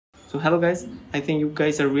So hello guys, I think you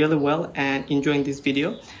guys are really well and enjoying this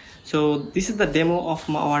video. So this is the demo of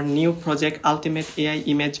our new project, Ultimate AI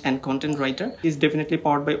Image and Content Writer. It's definitely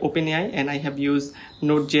powered by OpenAI, and I have used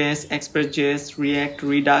Node.js, Express.js, React,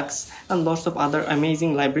 Redux, and lots of other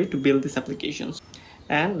amazing library to build these applications.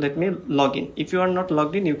 And let me log in. If you are not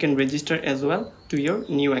logged in, you can register as well to your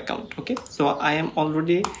new account. Okay, so I am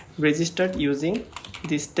already registered using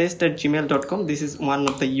this test@gmail.com. This is one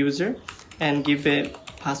of the user, and give a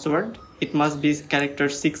password. It must be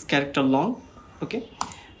 6 character long. Okay,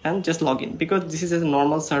 and just log in, because this is a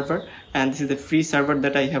normal server and this is a free server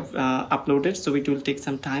that I have uploaded, so it will take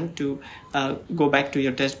some time to go back to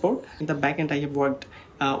your dashboard. In the backend I have worked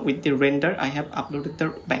with the render. I have uploaded the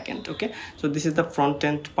backend. Okay, so this is the front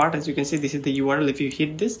end part. As you can see, this is the URL. If you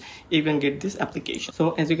hit this, you can get this application.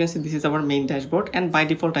 So as you can see, this is our main dashboard, and by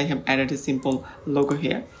default I have added a simple logo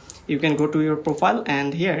here. You can go to your profile,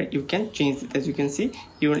 and here you can change it. As you can see,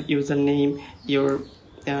 your username, your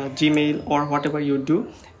Gmail, or whatever you do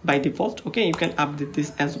by default. Okay, you can update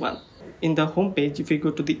this as well. In the home page, if you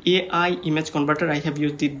go to the AI image converter, I have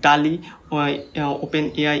used the DALL-E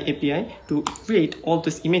OpenAI API to create all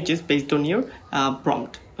these images based on your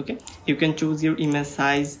prompt. Okay, you can choose your image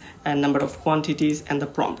size and number of quantities and the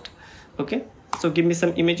prompt. Okay, so give me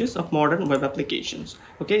some images of modern web applications.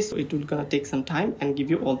 Okay, so it will gonna take some time and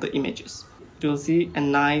give you all the images. You will see a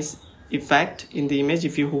nice effect in the image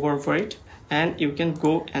if you hover over it, and you can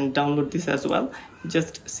go and download this as well.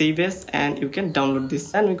 Just save as, and you can download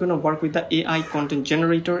this. And we're going to work with the AI content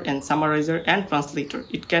generator and summarizer and translator.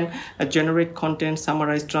 It can generate content,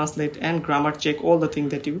 summarize, translate, and grammar check. All the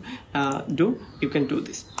things that you do, you can do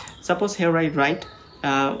this. Suppose here I write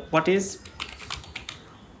what is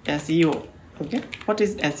SEO. Okay, what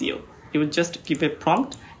is SEO? You will just give a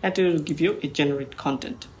prompt and it will give you a generate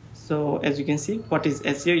content. So as you can see, what is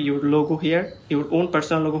SEO? Your logo here, your own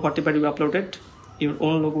personal logo, whatever you uploaded, your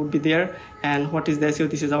own logo would be there. And what is the SEO?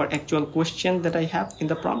 This is our actual question that I have in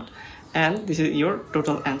the prompt, and this is your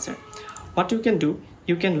total answer. What you can do,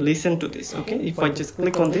 you can listen to this. Okay, if I just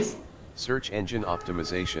click on this, search engine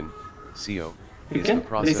optimization, SEO, you can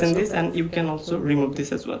listen this, and you can also remove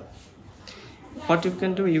this as well. What you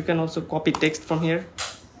can do, you can also copy text from here.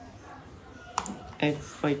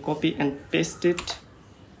 If I copy and paste it,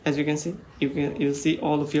 as you can see, you'll see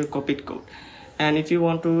all of your copied code. And if you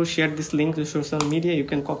want to share this link to social media, you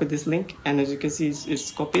can copy this link, and as you can see,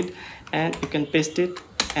 it's copied, and you can paste it,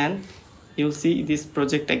 and you'll see this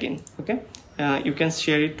project again. Okay, you can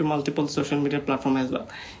share it to multiple social media platform as well.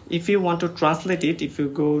 If you want to translate it, if you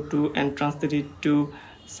go to and translate it to,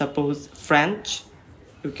 suppose, French,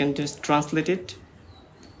 you can just translate it,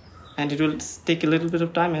 and it will take a little bit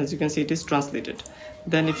of time. As you can see, it is translated.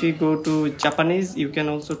 Then if you go to Japanese, you can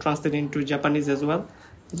also translate into Japanese as well.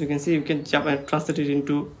 As you can see, you can translate it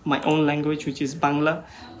into my own language, which is Bangla,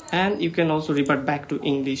 and you can also revert back to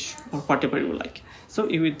English or whatever you like. So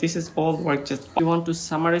this is all work just. If you want to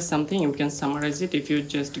summarize something, you can summarize it if you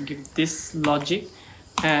just give this logic.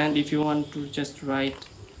 And if you want to just write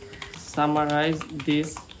summarize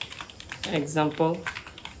this example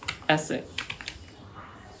essay,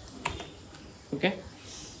 okay,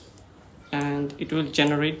 and it will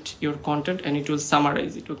generate your content and it will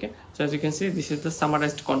summarize it. Okay, so as you can see, this is the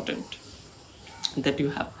summarized content that you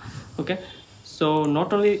have. Okay, so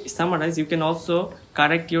not only summarize, you can also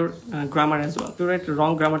correct your grammar as well. If you write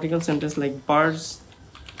wrong grammatical sentence like birds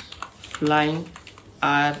flying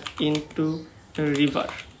are into the river,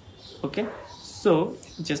 okay, so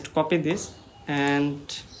just copy this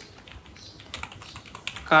and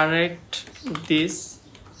correct this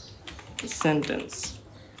sentence.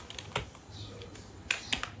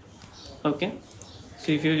 Okay,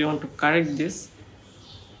 so if you want to correct this,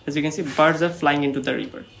 as you can see, birds are flying into the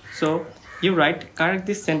river. So you write correct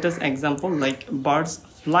this sentence example like birds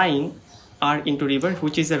flying are into river,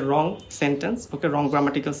 which is a wrong sentence. Okay, wrong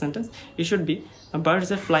grammatical sentence. It should be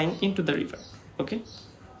birds are flying into the river. Okay,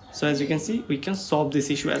 so as you can see, we can solve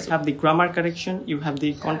this issue as well. You have the grammar correction, you have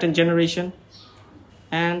the content generation,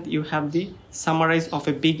 and you have the summarize of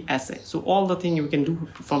a big essay. So all the thing you can do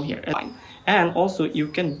from here. And also you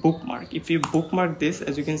can bookmark. If you bookmark this,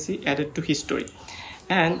 as you can see, add it to history,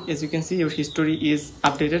 and as you can see, your history is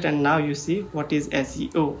updated, and now you see what is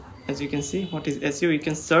SEO. As you can see, what is SEO, you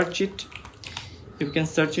can search it. You can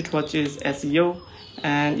search it what is SEO,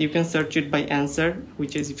 and you can search it by answer,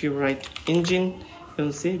 which is if you write engine,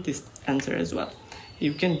 you'll see this answer as well.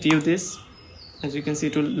 You can view this. As you can see,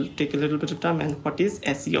 it will take a little bit of time. And what is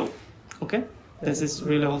SEO? Okay, this is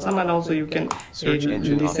really awesome. And also you can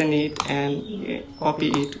listen it and copy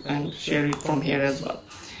it and share it from here as well.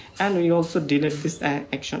 And we also delete this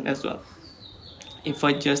action as well. If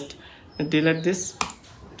I just delete this,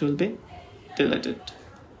 it will be deleted.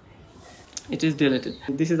 It is deleted.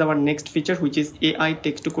 This is our next feature, which is AI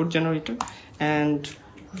text to code generator, and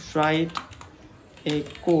write a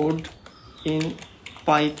code in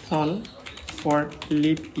Python for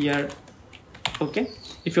leap year. Okay,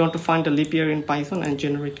 if you want to find a leap year in Python and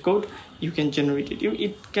generate code, you can generate it.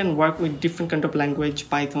 It can work with different kind of language: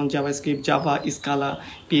 Python, JavaScript, Java, Scala,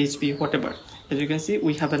 PHP, whatever. As you can see,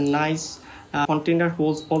 we have a nice container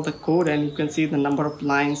holds all the code, and you can see the number of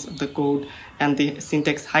lines of the code and the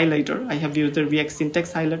syntax highlighter. I have used the React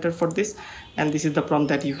syntax highlighter for this, and this is the prompt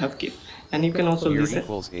that you have given. And you can also listen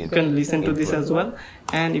to this as well,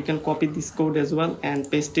 and you can copy this code as well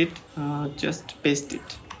and paste it. Just paste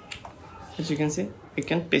it. As you can see, you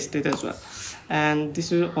can paste it as well, and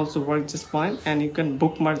this will also work just fine. And you can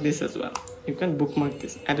bookmark this as well. You can bookmark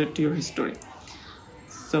this, add it to your history.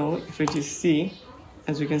 So if you just see,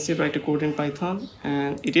 as you can see, write a code in Python,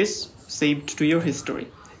 and it is saved to your history,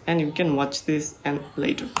 and you can watch this and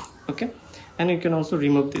later. Okay, and you can also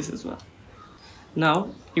remove this as well.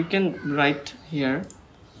 Now you can write here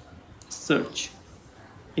search.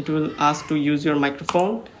 It will ask to use your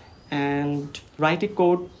microphone and write a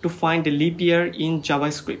code to find a leap year in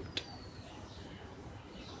JavaScript.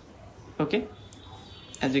 Okay,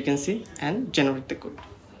 as you can see, and generate the code.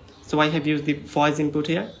 So I have used the voice input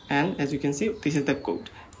here, and as you can see, this is the code.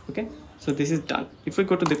 Okay, so this is done. If we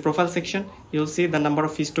go to the profile section, you'll see the number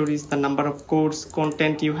of histories, the number of codes,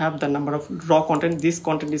 content you have, the number of raw content. This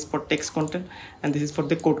content is for text content, and this is for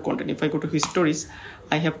the code content. If I go to histories,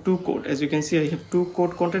 I have 2 code. As you can see, I have 2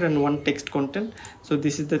 code content and 1 text content. So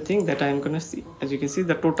this is the thing that I am gonna see. As you can see,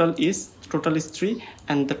 the total is 3,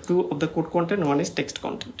 and the 2 of the code content, 1 is text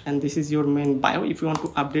content. And this is your main bio. If you want to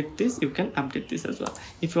update this, you can update this as well.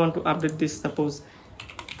 If you want to update this, suppose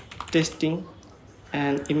testing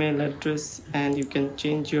and email address, and you can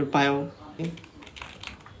change your bio.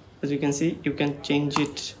 As you can see, you can change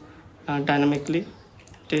it dynamically.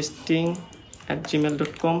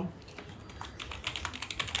 testing@gmail.com.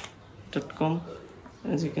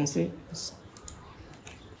 As you can see,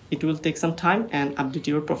 it will take some time and update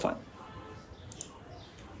your profile.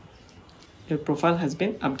 Your profile has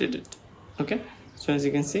been updated. Okay, so as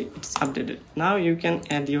you can see, it's updated. Now you can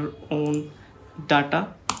add your own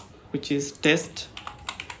data, which is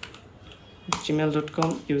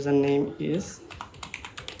test@gmail.com. username is,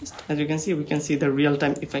 as you can see, we can see the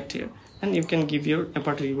real-time effect here, and you can give your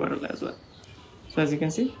Aperture URL as well. So as you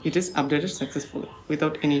can see, it is updated successfully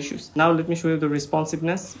without any issues. Now let me show you the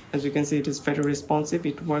responsiveness. As you can see, it is very responsive.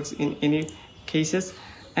 It works in any cases.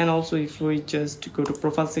 And also, if we just go to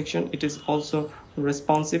profile section, it is also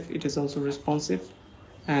responsive.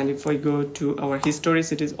 And if I go to our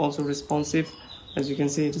histories, it is also responsive. As you can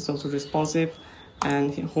see, it is also responsive.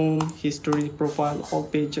 And home, history, profile, all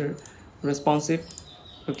page are responsive.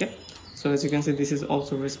 Okay, so as you can see, this is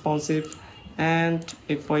also responsive. And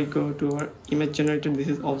if I go to our image generator, this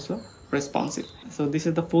is also responsive. So this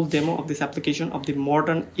is the full demo of this application of the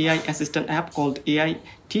modern AI assistant app called AI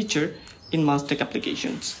Teacher in Mastech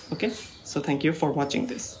applications. Okay, so thank you for watching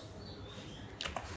this.